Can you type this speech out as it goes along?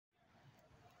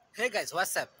Hey guys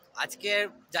WhatsApp. আজকে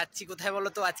যাচ্ছি কোথায় বলো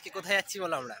তো? আজকে কোথায় যাচ্ছি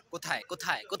বলো? আমরা কোথায়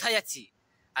কোথায় কোথায় যাচ্ছি?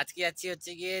 আজকে যাচ্ছি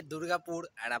হচ্ছে গিয়ে দুর্গাপুর।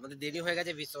 আর আমাদের দেরি হয়ে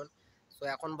গেছে ভীষণ। সো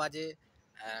এখন বাজে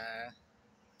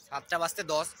 7টা বাজতে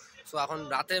 10। সো এখন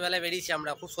রাতের বেলায় বেরিয়েছি,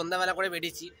 আমরা খুব সন্ধ্যাবেলা করে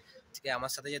বেরিয়েছি। আজকে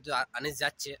আমার সাথে যেহেতু আনিস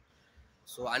যাচ্ছে,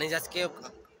 সো আনিস আজকে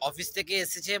অফিস থেকে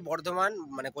এসেছে বর্ধমান,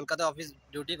 মানে কলকাতা অফিস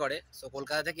ডিউটি করে। সো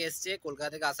কলকাতা থেকে এসছে, কলকাতা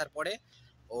থেকে আসার পরে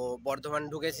ও বর্ধমান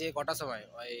ঢুকেছে কটার সময়,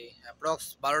 ওই অ্যাপ্রক্স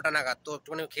 12টা নাগাদ। তো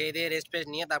একটুখানি খেয়ে দিয়ে রেস্ট ফেস্ট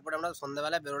নিয়ে তারপরে আমরা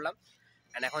সন্ধ্যাবেলায় বেরোলাম।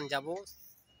 অ্যান্ড এখন যাব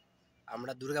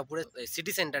আমরা দুর্গাপুরে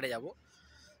সিটি সেন্টারে যাব।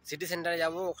 সিটি সেন্টারে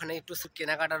যাব, ওখানে একটু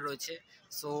কেনাকাটা রয়েছে।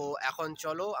 সো এখন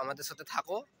চলো আমাদের সাথে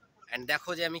থাকো অ্যান্ড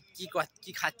দেখো যে আমি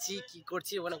কি খাচ্ছি, কি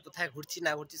করছি, ওখানে কোথায় ঘুরছি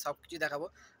না ঘুরছি সব কিছু দেখাবো।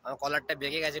 আমার কলারটা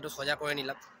বেঁকে গেছে, একটু সোজা করে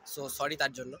নিলাম, সো সরি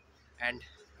তার জন্য। অ্যান্ড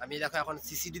আমি দেখো এখন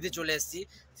সিসিডিতে চলে এসেছি।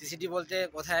 সিসিডি বলতে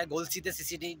কোথায়, গলসিতে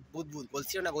সিসিডি, বুদবুদ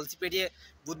গলসিও না, গলসি পেরিয়ে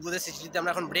বুদবুদের সিসিডিতে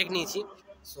আমরা এখন ব্রেক নিয়েছি।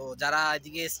 সো যারা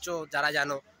এদিকে এসছো, যারা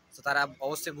জানো, তো তারা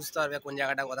অবশ্যই বুঝতে পারবে কোন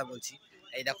জায়গাটার কথা বলছি।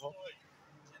 এই দেখো,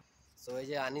 সো এই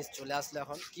যে আনিস চলে আসলো।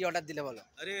 এখন কি অর্ডার দিলে বলো?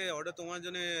 আরে অর্ডার তোমার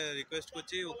জন্য রিকোয়েস্ট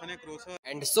করছি, ওখানে ক্রোসা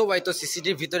এন্ড সো ভাই, তো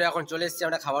সিসিটিভির ভিতরে এখন চলে এসেছি,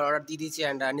 আমরা খাবার অর্ডার দিয়ে দিয়েছি।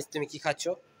 এন্ড আনিস তুমি কি খাচ্ছ?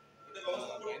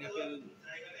 পাইনাপল,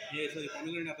 সরি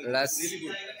পমিগ্রেনেট অ্যাপেল, রাস, রিয়েলি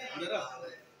গুড। দাদা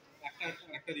একটা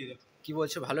একটা দিয়ে দাও, কি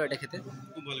বলছো, ভালো এটা খেতে?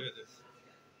 খুব ভালো খেতে।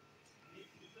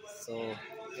 সো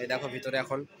এই দেখো ভিতরে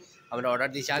এখন আমরা অর্ডার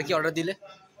দিয়েছি। আর কি অর্ডার দিলে?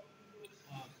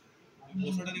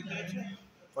 ক্রোসাটা দেখতে পাচ্ছ?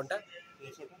 কোনটা?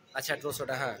 ক্রোসাটা, আচ্ছা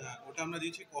টোস্টটা, হ্যাঁ। হ্যাঁ ওটা আমরা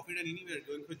দিয়েছি। কফিটা নিয়ে নিই,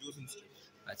 গোয়িং ফর জুস ইনস্টেড।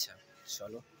 আচ্ছা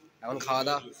চলো, এখন খাওয়া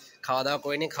দাওয়া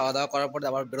করে নিই। খাওয়া দাওয়া করার পর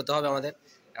আবার বেরোতে হবে আমাদের।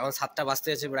 এখন 7টা বাজতে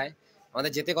হয়েছে প্রায়।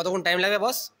 আমাদের যেতে কতক্ষণ টাইম লাগবে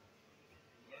বস?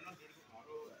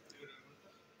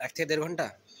 1 থেকে 1.5 ঘন্টা।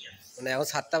 মানে এখন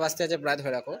 7টা বাজতে আছে প্রায়,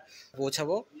 ধরে রাখো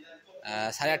পৌঁছাবো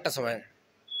 8:30টার সময়।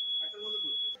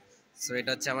 সো এটা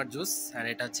হচ্ছে আমার জুস আর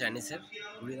এটা হচ্ছে অ্যানিসের।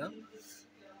 ঘুরি দাও।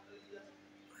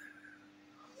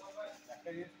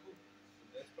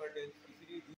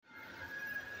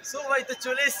 সো ভাই, তো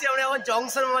চলে এসেছি আমরা এখন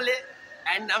জংশন মলে।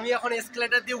 অ্যান্ড আমি এখন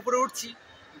এসকেলেটার দিয়ে উপরে উঠছি।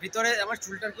 ভিতরে আমার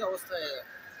চুলটার কি অবস্থা হয়ে গেল।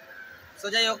 সো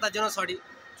যাই হোক, তার জন্য সরি,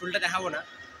 চুলটা দেখাবো না।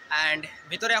 অ্যান্ড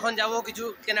ভিতরে এখন যাব, কিছু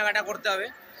কেনাকাটা করতে হবে।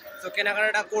 তো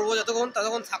কেনাকাটাটা করবো ততক্ষণ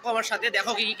থাকো আমার সাথে,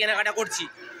 দেখো কি কি কেনাকাটা করছি।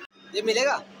 যে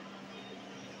মিলেগা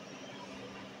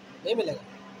নেই মিলেগা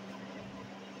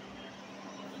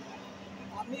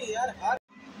আমি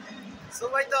সো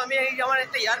ভাই, তো আমি এই আমার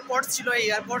একটা এয়ারপোর্ট ছিল, এই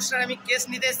এয়ারপোর্টসটার আমি কেস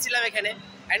নিতে এসেছিলাম এখানে।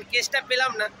 অ্যান্ড কেসটা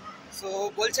পেলাম না। সো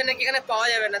বলছে নাকি এখানে পাওয়া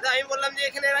যাবে না। তো আমি বললাম যে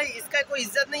এখানে ভাই इसका कोई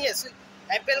इज्जत नहीं है,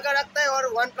 एप्पल का रखता है और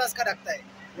वन प्लस का रखता है।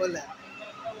 बोल रहा है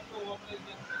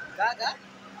का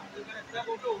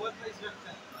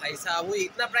ভাই সাহেব, वो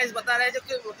इतना प्राइस बता रहा है जो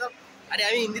कि मतलब, আরে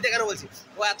আমি হিন্দিতে কেন বলছি,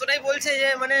 ও এতটাই বলছে যে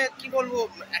মানে কি বলবো,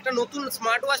 একটা নতুন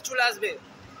স্মার্ট ওয়াচ চলে আসবে।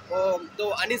 ও তো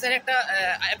আনিসের একটা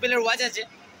অ্যাপেলের ওয়াচ আছে,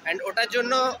 অ্যান্ড ওটার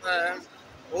জন্য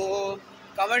ও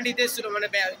কভার নিতে এসেছিলো, মানে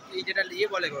এই যেটা ইয়ে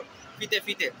বলে গো, ফিতে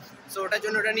ফিতে। সো ওটার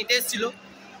জন্য ওটা নিতে এসেছিলো।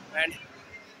 অ্যান্ড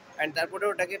অ্যান্ড তারপরে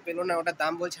ওটাকে পেলো না, ওটার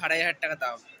দাম বলছে 2,500 টাকা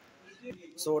দাম।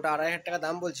 সো ওটা 2,500 টাকা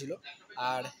দাম বলছিল।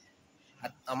 আর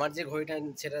আর আমার যে ঘড়িটা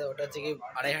সেটা ওটা হচ্ছে কি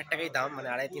 2,500 টাকাই দাম, মানে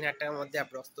 2,500-3,000 টাকার মধ্যে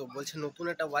অ্যাপ্রক্স। তো বলছে নতুন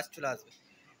একটা ওয়াচ চলে আসবে।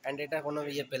 অ্যান্ড এটা কোনো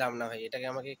ইয়ে পেলাম না ভাই, এটাকে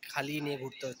আমাকে খালি নিয়ে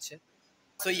ঘুরতে হচ্ছে।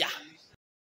 সো ইয়া,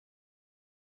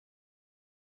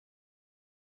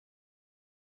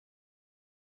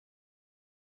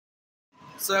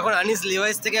 সো এখন আনিস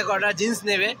লিভাইস থেকে কটা জিন্স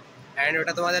নেবে, অ্যান্ড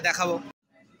ওটা তোমাদের দেখাবো।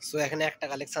 সো এখানে একটা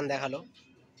কালেকশন দেখালো,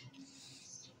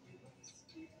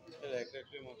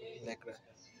 দেখ না।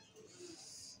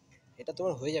 এটা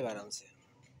তোমার হয়ে যাবে আরামসে।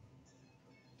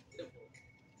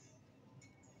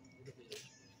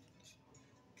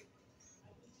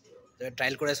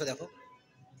 ট্রায়াল করে এসো, দেখো।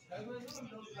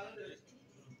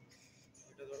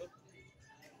 এটা ধরো,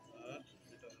 আর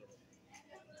এটা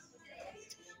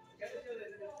ধরো।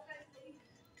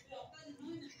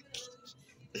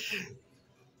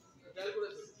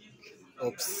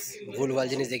 ওপস, ভুলভাল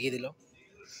জিনিস দেখিয়ে দিল।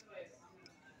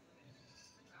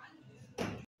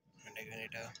 এখানে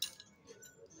এটা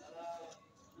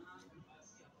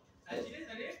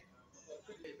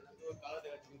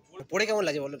পড়ে কেমন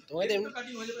লাগে বলো তোমাদের? এমনি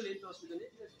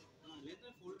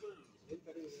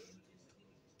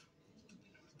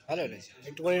ভালো লাগছে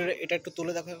একটুখানি। এটা একটু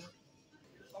তুলে দেখো।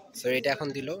 সো এটা এখন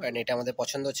দিল, অ্যান্ড এটা আমাদের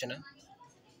পছন্দ হচ্ছে না।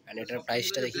 অ্যান্ড এটার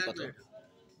প্রাইসটা দেখি কত।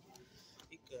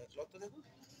 ঠিক ক্লথটা দেখো,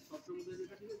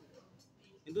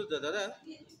 কিন্তু দাদা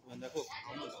দেখো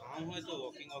ঘাম হয় তো,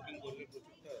 ওয়াকিং ওয়াকিং করলে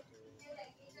প্রচুরটা, তো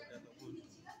এটা তখন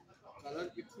কালার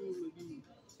একটু মেবি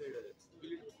সেড হয়ে যাচ্ছে,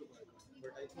 বিলিট করতে পারে।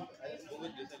 But I think I go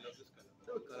with this, I love this colour.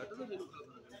 তো কালারটা তো যেন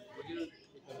কালার না অরিজিনাল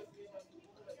কালার।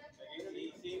 এই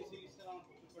সেম সিরিজটা আমার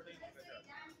প্রচুর কটাই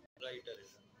রাইটার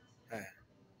এটা। হ্যাঁ,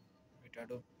 এটা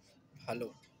এটা ভালো,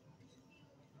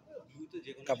 ব্লু তো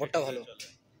যে কোনো কাপড়টা ভালো,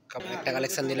 কাপড় একটা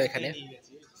কালেকশন দিল এখানে।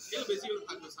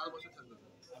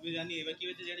 আমি জানি এবার কি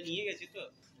হয়েছে, যেটা নিয়ে গেছি তো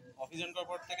অফিস জয়েন করার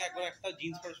পর থেকে একবার একটা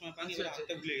জিন্স পরার সময় পাইনি, এবার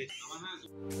আনতে ভুলে গেছি।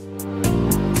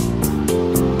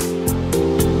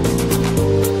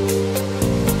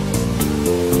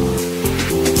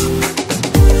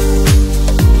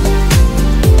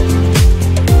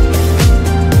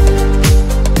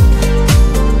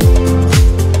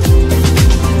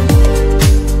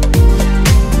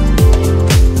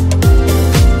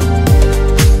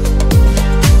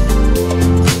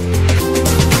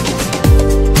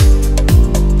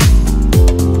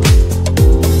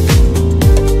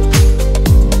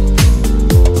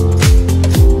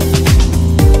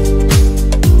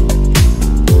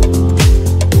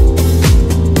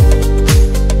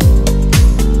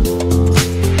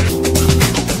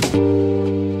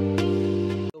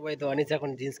 তো ভাই তো অনিস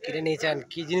এখন জিন্স কিনে নিয়েছে। আর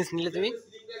কি জিনিস নিলে তুমি?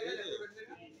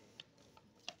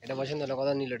 এটা পছন্দ হলো, কত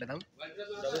নিল এটা দাম?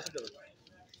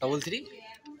 33।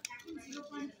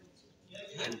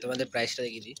 তোমাদের প্রাইসটা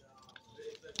দেখিয়ে দিই,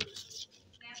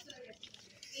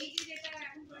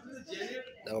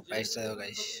 দেখো প্রাইসটা দেখো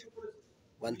গাইস,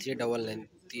 1399,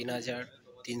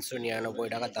 3399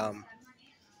 টাকা দাম।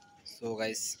 সো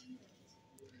গাইস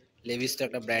লেভিস তো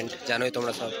একটা ব্র্যান্ড, জানোই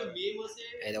তোমরা সব।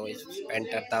 এই দেখো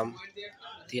প্যান্টটার দাম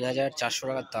 3400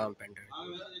 টাকার দাম প্যান্টের,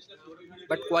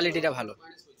 বাট কোয়ালিটিটা ভালো,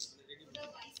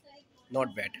 নট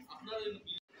ব্যাড।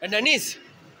 নানিস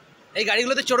এই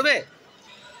গাড়িগুলোতে চড়বে?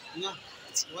 না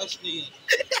ওয়াশ নেই,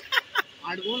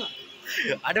 আটবো না।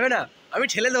 আটবে না, আমি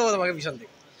ঠেলে দেবো তোমাকে পিছন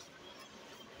থেকে।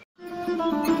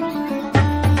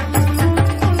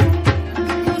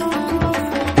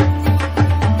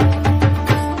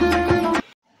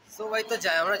 সো ভাই তো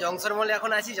যাই, আমরা জংশন মলে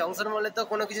এখন আছি। জংশন মলে তো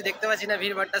কোনো কিছু দেখতে পাচ্ছি না,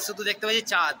 ভিড় ভাট্টা, শুধু দেখতে পাচ্ছি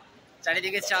চাঁদ,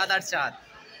 চারিদিকে চাঁদ আর চাঁদ।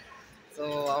 তো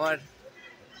আমার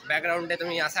ব্যাকগ্রাউন্ডে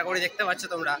তুমি আশা করি দেখতে পাচ্ছ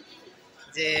তোমরা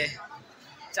যে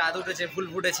চাঁদ উঠেছে, ফুল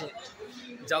ফুটেছে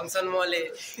জংশন মলে।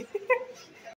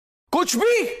 कुछ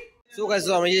भी সো গাইস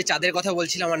আমি যে চাঁদের কথা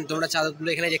বলছিলাম, মানে তোমরা চাঁদগুলো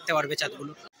এখানে দেখতে পারবে,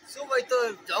 চাঁদগুলো। সো ভাই তো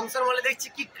জংশন মলে দেখছি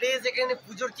কি ক্রেজ, এখানে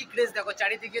পুজোর কি ক্রেজ দেখো,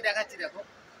 চারিদিকে দেখাচ্ছি দেখো।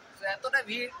 তো এতটা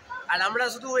ভিড়, আর আমরা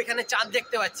শুধু এখানে চাঁদ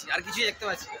দেখতে পাচ্ছি, আর কিছুই দেখতে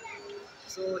পাচ্ছি না।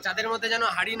 সো চাঁদের মধ্যে যেন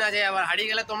হারিয়ে না যায়, আবার হারিয়ে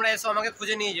গেলে তোমরা এসো আমাকে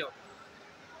খুঁজে নিয়ে যাও।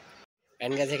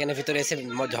 প্যান গাছ এখানে ভিতরে এসে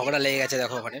ঝগড়া লেগে গেছে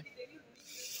দেখো ওখানে।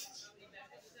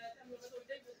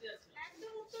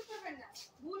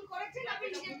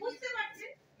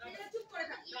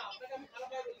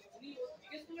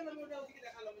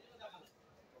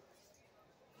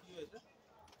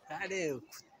 আরে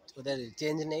ওদের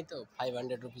চেঞ্জ নেই তো,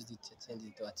 500 রুপিস দিচ্ছে, চেঞ্জ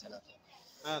দিতে পারছে না।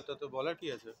 হ্যাঁ তো বলার কি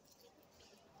আছে,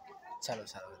 চলো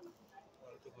ছাড়ো।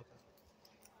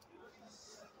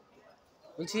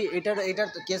 বলছি এটার এটার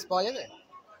তো কেস পাওয়া যাবে?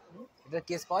 এটার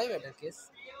কেস পাওয়া যাবে? এটার কেস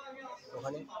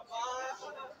ওখানে?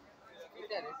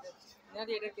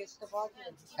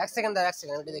 এক সেকেন্ড দাও, এক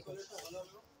সেকেন্ড ওটা দেখো।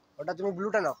 ওটা তুমি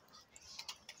ব্লুটা নাও।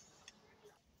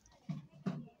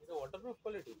 এটা ওয়াটারপ্রুফ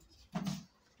কোয়ালিটি।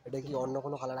 এটা কি অন্য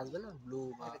কোনো কালার আসবে না, ব্লু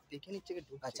বা? দেখে নিচ্ছে কি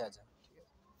আচ্ছা আচ্ছা,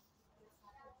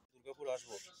 দুর্গাপুর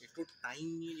আসবো, একটু টাইম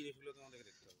নিয়ে জিনিসগুলো তোমাদেরকে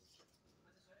দেখতে হবে।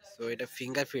 তো এটা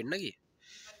ফিঙ্গারপ্রিন্ট নাকি?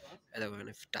 এটা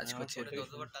মানে টাচ করছে,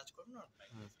 টাচ করো না।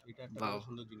 হ্যাঁ এটা একটা বাহ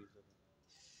সুন্দর জিনিস দেখো,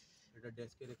 এটা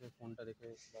ডেস্কে রেখে ফোনটা রেখে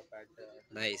বা প্যাডটা।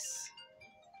 নাইস।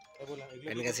 বলা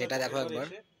প্যান গাছে এটা দেখো একবার,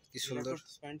 কি সুন্দর,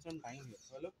 spend some time here.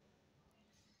 Hello,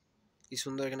 কি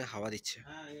সুন্দর এখানে হাওয়া দিচ্ছে।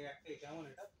 হ্যাঁ এই একটা কেমন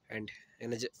এটা, অ্যান্ড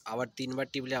এখানে যে আবার 3বার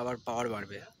টিপলে আবার পাওয়ার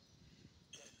বাড়বে।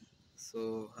 সো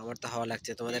আমার তো হাওয়া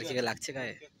লাগছে, তোমাদের কি লাগছে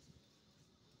গায়ে?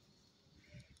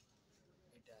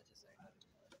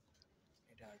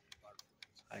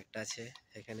 আরেকটা আছে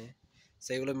এখানে,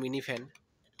 সেগুলো মিনি ফ্যান।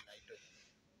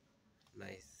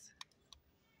 নাইস।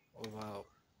 ও ওয়াও,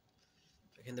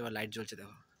 এখানে আবার লাইট জ্বলছে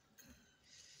দেখো,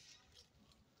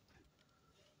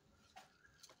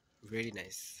 ভেরি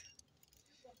নাইস।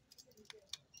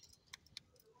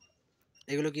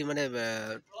 এগুলো কি মানে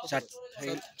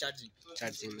চার্জিং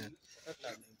চার্জিং না?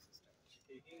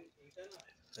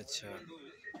 আচ্ছা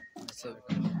আচ্ছা,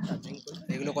 চার্জিং করে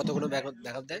এগুলো কতগুলো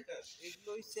ব্যাকআপ দেয়?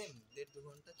 এগুলোই সেম 1.5-2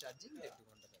 ঘন্টা চার্জিং, 1.5-2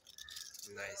 ঘন্টা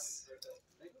নাইস।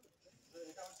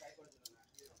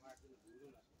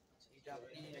 এটা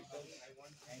আপনি একদম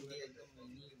হ্যান্ডি, একদম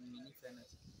মিনি ফ্যান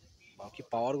আছে। বাকি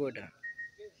পাওয়ার গো এটা,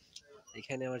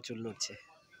 এখানে আমার চুল নড়ছে।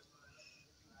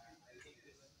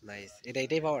 নাইস,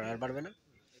 এটাই পাওয়ার, আর বাড়বে না?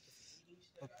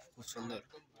 খুব সুন্দর।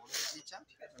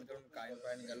 কারণ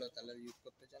কারেন্ট গেল তাহলে ইউজ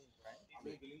করতে চান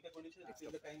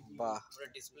বাহ, ওটা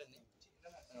ডিসপ্লে নেই,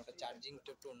 ওটা চার্জিংটা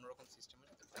একটু অন্যরকম সিস্টেম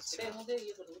আছে। আচ্ছা।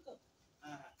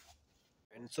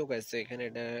 এন্ড সো গাইস, এখানে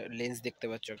একটা লেন্স দেখতে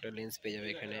পাচ্ছ, একটা লেন্স পেয়ে যাবে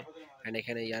এখানে। এন্ড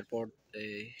এখানে ইয়ারপড,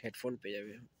 হেডফোন পেয়ে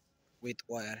যাবে উইথ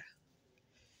ওয়্যার।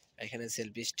 এখানে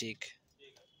সেলফি স্টিক।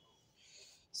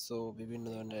 সো বিভিন্ন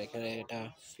ধরনের এখানে এটা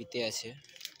ফিতে আছে।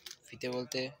 ফিতে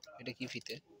বলতে এটা কি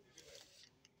ফিতে?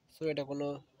 সো এটা কোনো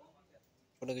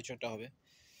কোনো কিছু একটা হবে।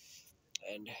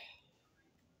 এন্ড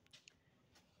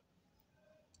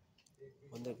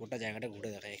আমাদের গোটা জায়গাটা ঘুরে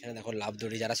দেখায়। এখানে দেখো লাভ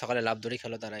দড়ি, যারা সকালে লাভ দড়ি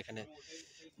খেলো তারা এখানে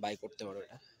বাই করতে পারো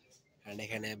এটা। এন্ড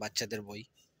এখানে বাচ্চাদের বই।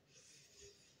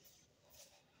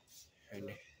 এন্ড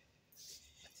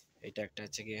এটা একটা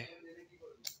হচ্ছে গিয়ে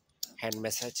হ্যান্ড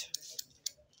ম্যাসাজ।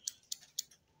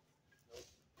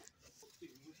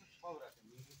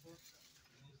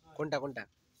 কোনটা কোনটা?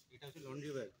 এটা হচ্ছে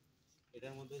লন্ড্রি ব্যাগ।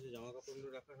 এটার মধ্যে যে জামা কাপড়গুলো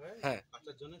রাখা হয় হ্যাঁ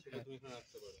কাচার জন্য, সেটা তুমি এখানে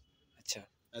রাখতে পারো। আচ্ছা,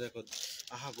 দেখো,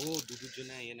 আহা গো, দুধের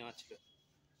জন্য ইয়ে নেওয়া ছিল।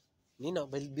 নি না,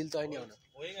 বিল বিল তো হয়নি না।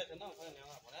 হয়ে গেছে না, ওখানে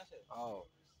নেওয়া মনে আছে? ও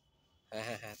হ্যাঁ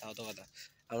হ্যাঁ হ্যাঁ, তাও তো কথা।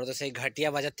 আমরা তো সেই ঘাটিয়া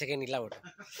বাজার থেকে নিলাম ওটা।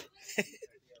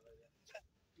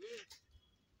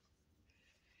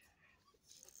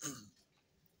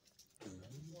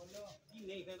 কি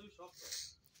নেই এখানে, তুমি সব পাও।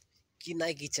 কি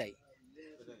নাই কি চাই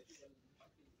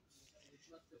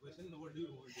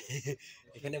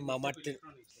এখানে মামার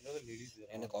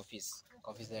এখানে কফিস,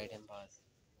 কফিসের আইটেম পাওয়া আছে।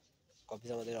 কফিস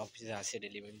আমাদের অফিসে আসে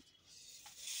ডেলিভারি।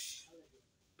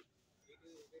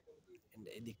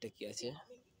 এই দিকটা কি আছে?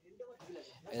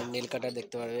 নেল কাটার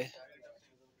দেখতে পারবে।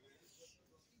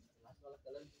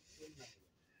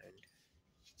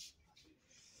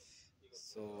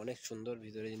 সো অনেক সুন্দর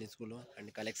ভিতরে জিনিসগুলো, এন্ড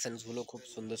কালেকশনস গুলো খুব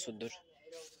সুন্দর সুন্দর।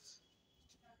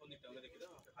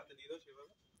 হাতে দিয়ে দাও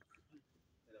সেভাবে,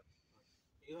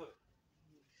 এইভাবে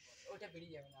ওটা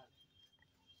বেরিয়ে যাবে না।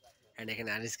 এন্ড এখানে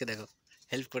আনিসকে দেখো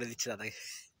হেল্প করে দিচ্ছে দাদাকে।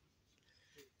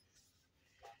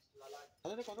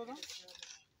 দাদা কত দাম?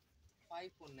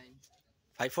 549।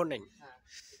 549। হ্যাঁ,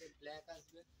 এটা ব্ল্যাক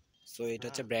আসবে। সো এটা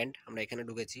হচ্ছে ব্র্যান্ড। আমরা এখানে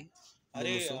ঢুকেছি। আরে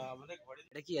মোমোসো। আমাদের ঘরে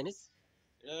এটা কি আনিস?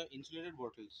 এটা ইনসুলেটেড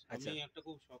বটলস। আচ্ছা। আমি একটা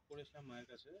খুব শখ করেছিলাম মায়ের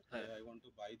কাছে, হ্যাঁ। I want to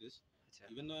by this, আচ্ছা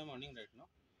even though I am earning right now,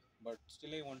 but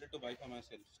still I wanted to by for my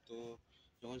self. তো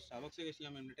যখন স্টারবাক্সে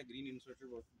গেছিলাম আমি একটা গ্রিন ইনসুলেটেড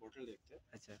বটল দেখতে,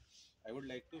 আচ্ছা I would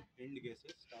like to hint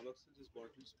guesses. Starbucks' this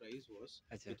bottle's price was,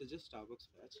 আচ্ছা with just Starbucks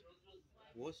patch,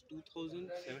 was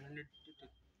 2,700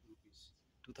 rupees.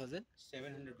 2000।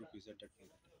 700 rupees at that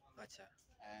point. আচ্ছা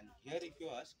And here, if you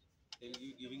ask, they'll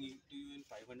be giving it to you in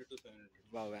 500 to 700.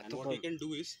 বাহ, And এত what com! you can do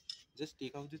is just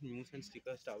take out this news and stick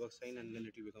a Starbucks sign, and then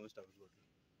it will become a Starbucks bottle.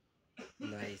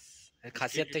 Nice.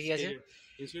 খাসিয়াতটা কি আছে?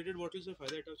 Insulated bottles এর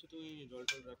ফায়দা এটা হচ্ছে তুমি জল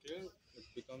টল রাখলে it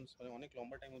becomes মানে অনেক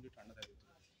লম্বা টাইম অবধি ঠান্ডা থাকে।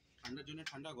 ঠান্ডার জন্য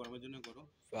ঠান্ডা, গরমের জন্য গরম।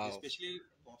 Wow, Especially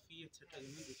coffee etc. You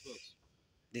know, this works.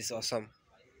 this is awesome.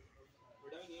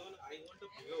 But I want a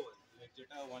bigger one, like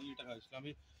যেটা 1 লিটার হয়েছিল।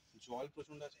 আমি জল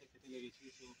প্রচন্ড আজকে খেতে লেগেছি,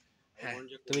 তো হ্যাঁ,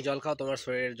 তুমি জল খাও, তোমার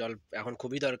শরীরের জল এখন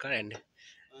খুবই দরকার। এন্ড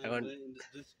এখন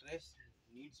the stress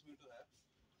needs me to have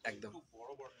একদম একটু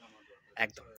বড় বটল আমার দরকার।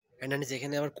 একদম। এন্ড আনিস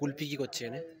এখানে আবার কুলপি কি করছে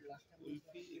এখানে?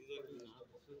 কুলফি exactly না,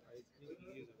 আইসক্রিম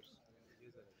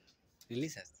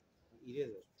রিলিজ আছে। Eraser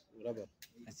rubber.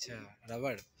 আচ্ছা,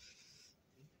 রাবার।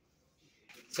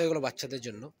 সো এগুলো বাচ্চাদের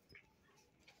জন্য।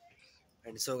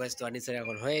 এন্ড সো গাইস, তো আনিসের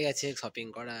এখন হয়ে গেছে শপিং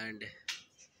করা। এন্ড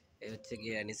এই হচ্ছে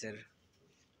গিয়ে আনিসের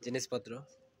জিনিসপত্র,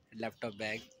 ল্যাপটপ,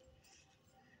 ব্যাগ।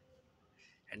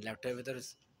 এন্ড ল্যাপটপের ভিতর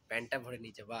প্যান্টটা ভরে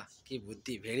নিয়েছে। বাহ, কি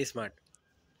বুদ্ধি, ভেরি স্মার্ট।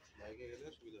 বাইকে গেলে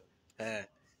সুবিধা। হ্যাঁ,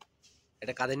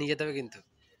 এটা কাঁধে নিয়ে যেতে হবে কিন্তু।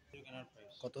 You cannot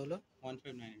price কত হলো?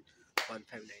 1598.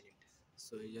 1598।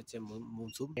 সো এই হচ্ছে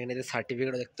মৌসুম। এখানে যে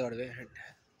সার্টিফিকেটও দেখতে পারবে।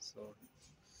 সো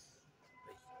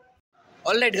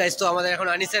অলরাইট গাইস, তো আমাদের এখন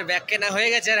আনিসের ব্যাগ কেনা হয়ে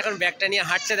গেছে। আর এখন ব্যাগটা নিয়ে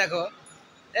হাঁটছে। দেখো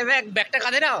এই ব্যাগটা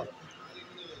কাঁধে নাও।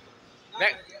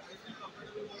 ব্যাগ,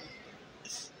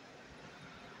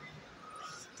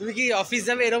 তুমি কি অফিস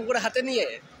যাবে এরকম করে হাতে নিয়ে?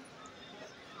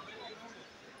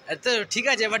 তো ঠিক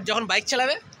আছে, এবার যখন বাইক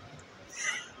চালাবে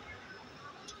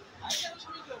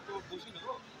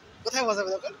কোথায় বসাবে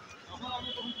তখন?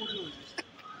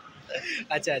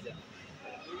 আচ্ছা আচ্ছা,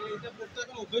 এটা পড়তে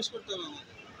এখন অভ্যাস করতে হবে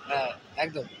আমাদের। হ্যাঁ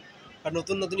একদম। আর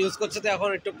নতুন নতুন ইউজ করছে তো এখন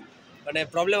একটু মানে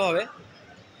প্রবলেম হবে।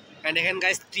 অ্যান্ড এখানে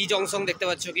গাইস টি জংশন দেখতে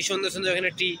পাচ্ছ, কি সুন্দর সুন্দর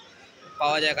এখানে টি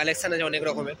পাওয়া যায়, কালেকশন আছে অনেক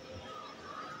রকমের।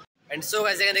 অ্যান্ড সো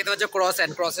গাইস, এখানে দেখতে পাচ্ছ ক্রস,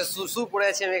 অ্যান্ড ক্রসের শু পরে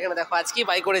আছে। আমি এখানে দেখো আজকেই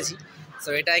বাই করেছি। সো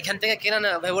এটা এখান থেকে কেনা না,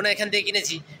 ভেবো না এখান থেকে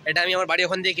কিনেছি। এটা আমি আমার বাড়ি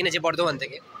ওখান থেকে কিনেছি, বর্ধমান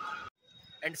থেকে।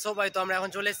 অ্যান্ড সো ভাই, তো আমরা এখন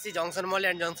চলে এসেছি জংশন মলে।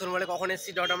 অ্যান্ড জংশন মলে কখন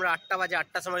এসেছি? ডট আমরা 8টা বাজে,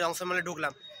 8টার সময় জংশন মলে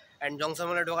ঢুকলাম। অ্যান্ড জংশন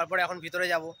মলে ঢোকার পরে এখন ভিতরে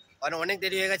যাবো। কারণ অনেক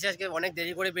দেরি হয়ে গেছে আজকে, অনেক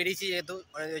দেরি করে বেরিয়েছি যেহেতু,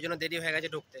 ওই জন্য দেরি হয়ে গেছে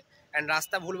ঢুকতে। অ্যান্ড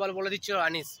রাস্তা ভুলভাল বলে দিচ্ছিল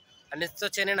আনিস। আনিস তো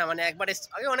চেনে না, মানে একবার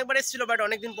আগে অনেকবার এসেছিল, বাট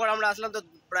অনেকদিন পর আমরা আসলাম, তো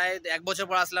প্রায় 1 বছর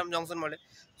পর আসলাম জংশন মলে।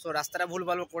 সো রাস্তাটা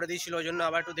ভুলভাল করে দিয়েছিল, ওই জন্য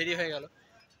আবার একটু দেরি হয়ে গেল।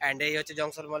 অ্যান্ড এই হচ্ছে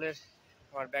জংশন মলের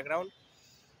আমার ব্যাকগ্রাউন্ড,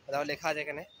 কোথাও লেখা আছে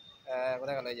এখানে,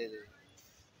 কোথায় গেল, এই যে।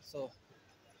 সো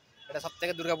এটা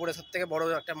সবথেকে দুর্গাপুরের সবথেকে বড়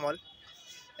একটা মল,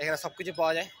 এখানে সব কিছু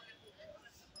পাওয়া যায়।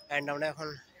 অ্যান্ড আমরা এখন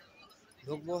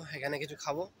ঢুকবো, এখানে কিছু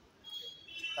খাবো,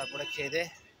 তারপরে খেয়ে দে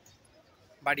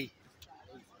বাড়ি।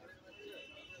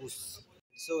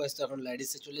 সো তো এখন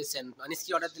লাইডিসে চলে এসেছেন। আনিস কি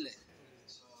অর্ডার দিলে?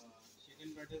 চিকেন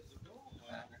প্যাটিস দুটো,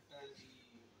 একটা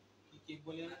কি কেক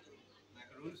বলে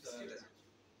ম্যাকারুনস,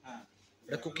 হ্যাঁ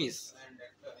এটা কুকিজ, এন্ড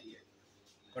একটা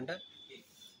কোনটা? কেক।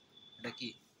 এটা কি?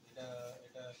 এটা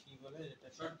এটা কি বলে, এটা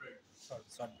short bread.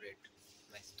 Short bread.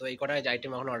 Nice. তো এই কটা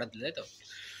আইটেম এখন অর্ডার দিলে, তাই তো?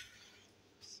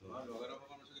 আর ব্লগার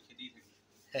আমার সাথে খেতেই থাকি।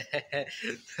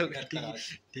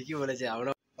 ঠিকই বলেছে।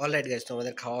 আমরা অলরাইট গাইস, তো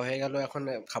আমাদের খাওয়া হয়ে গেল, এখন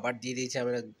খাবার দিয়ে দিয়েছি।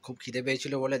 আমরা খুব খিদে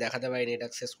পেয়েছিল বলে দেখাতে পারিনি, এটা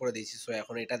শেষ করে দিয়েছি। সো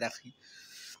এখন এটা দেখি,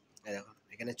 এই দেখো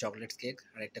এখানে চকলেট কেক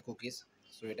আর একটা কুকিজ।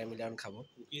 সো এটা মিলে এখন খাবো।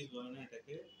 কুকিজ বলে না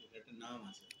এটাকে, এটা একটা নাম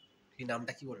আছে। কি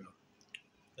নামটা কি বললো?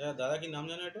 দাদা কি নাম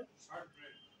জানো এটা?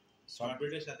 শর্ট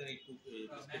ব্রেডের সাথে একটু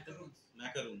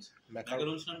ম্যাকারুনস।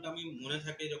 ম্যাকারুনস নামটা আমি মনে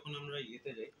থাকে যখন আমরা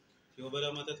ইয়েতে যাই,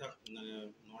 থিওবেরামাতে থাক, মানে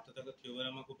নর্থে থাকা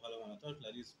থিওবেরামা খুব ভালো বানাতো, আর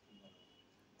ফ্লারিস খুব ভালো।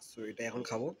 সো এটা এখন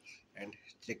খাবো অ্যান্ড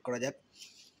চেক করা যাক।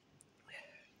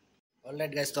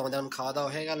 অলরাইট গাইস, তো আমাদের এখন খাওয়া দাওয়া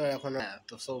হয়ে গেল এখন।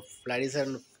 তো সো ফ্লারিসের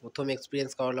প্রথম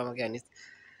এক্সপিরিয়েন্স করালো আমাকে আনিস,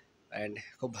 অ্যান্ড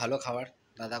খুব ভালো খাবার,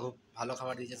 দাদা খুব ভালো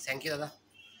খাবার দিয়েছে, থ্যাংক ইউ দাদা।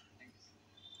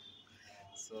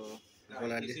 সো এখন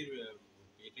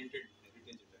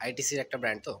আইটিসির একটা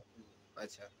ব্র্যান্ড তো,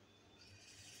 আচ্ছা।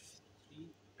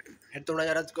 হ্যাঁ, তোমরা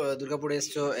যারা দুর্গাপুরে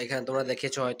এসছো, এখানে তোমরা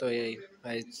দেখেছো হয়তো এই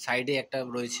সাইডে একটা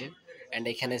রয়েছে। অ্যান্ড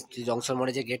এখানে জংশন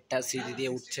মোড়ে যে গেটটা সিঁড়ি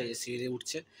দিয়ে উঠছে, সিঁড়ি দিয়ে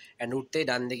উঠছে, অ্যান্ড উঠতেই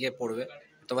ডান দিকে পড়বে।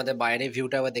 তোমাদের বাইরে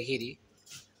ভিউটা আবার দেখিয়ে দিই।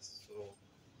 তো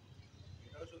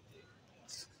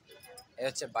এই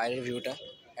হচ্ছে বাইরের ভিউটা,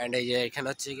 অ্যান্ড এই যে এখানে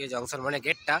হচ্ছে গিয়ে জংশন মোড়ে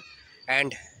গেটটা,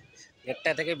 অ্যান্ড গেটটা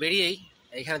থেকে বেরিয়েই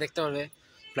এইখানে দেখতে পারবে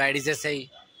ফ্লাইডিসের সেই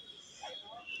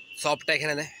শপটা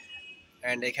এখানে দেয়।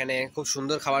 অ্যান্ড এখানে খুব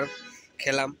সুন্দর খাবার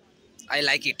খেলাম, আই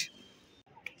লাইক ইট।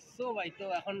 সো ভাই, তো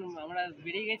এখন আমরা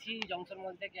বেরিয়ে গেছি জংশন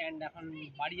মল থেকে, অ্যান্ড এখন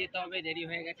বাড়ি যেতে হবে, দেরি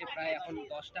হয়ে গেছে প্রায়, এখন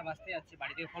 10টা বাজতে যাচ্ছে।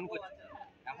 বাড়ি থেকে ফোন করছি,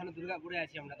 এখনও দুর্গাপুরে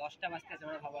আছি আমরা, 10টা বাজতে আছে,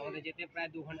 আমরা ভাবো আমাদের যেতে প্রায়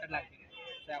 2 ঘন্টা লাগবে।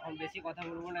 তো এখন বেশি কথা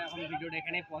বলবো না, এখন ভিডিওটা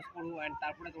এখানেই পজ করবো, অ্যান্ড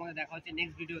তারপরে তোমাদের দেখা হচ্ছে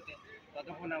নেক্সট ভিডিওতে।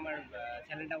 ততক্ষণ আমার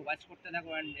চ্যানেলটা ওয়াচ করতে থাকো,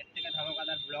 অ্যান্ড এর থেকে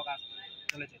ধামাকাদার ব্লগ আসতে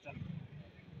চলেছে, চলো।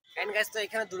 অ্যান্ড গাইস, তো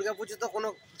এখানে দুর্গাপুজো তো কোনো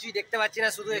কিছুই দেখতে পাচ্ছি না,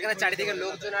 শুধু এখানে চারিদিকে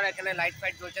লোকজন আর এখানে লাইট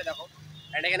ফাইট চলছে দেখো।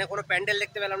 অ্যান্ড এখানে কোনো প্যান্ডেল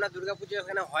দেখতে পেলাম না, দুর্গাপুজো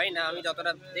এখানে হয় না আমি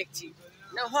যতটা দেখছি,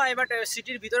 না হয় বাট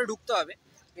সিটির ভিতরে ঢুকতে হবে,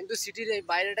 কিন্তু সিটির এই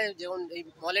বাইরেটা যেমন এই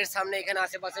মলের সামনে এখানে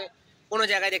আশেপাশে কোনো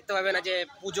জায়গায় দেখতে পাবে না যে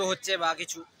পুজো হচ্ছে বা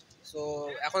কিছু। সো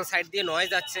এখন সাইড দিয়ে নয়েজ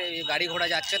যাচ্ছে, গাড়ি ঘোড়া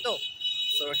যাচ্ছে, তো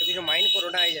সো একটু কিছু মাইন্ড করো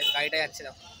না, এই যে গাড়িটা যাচ্ছে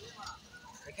দেখো,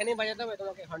 এখানেই বাজাতে হবে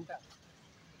তোমাকে ঘন্টা।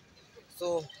 সো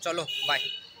চলো, বাই।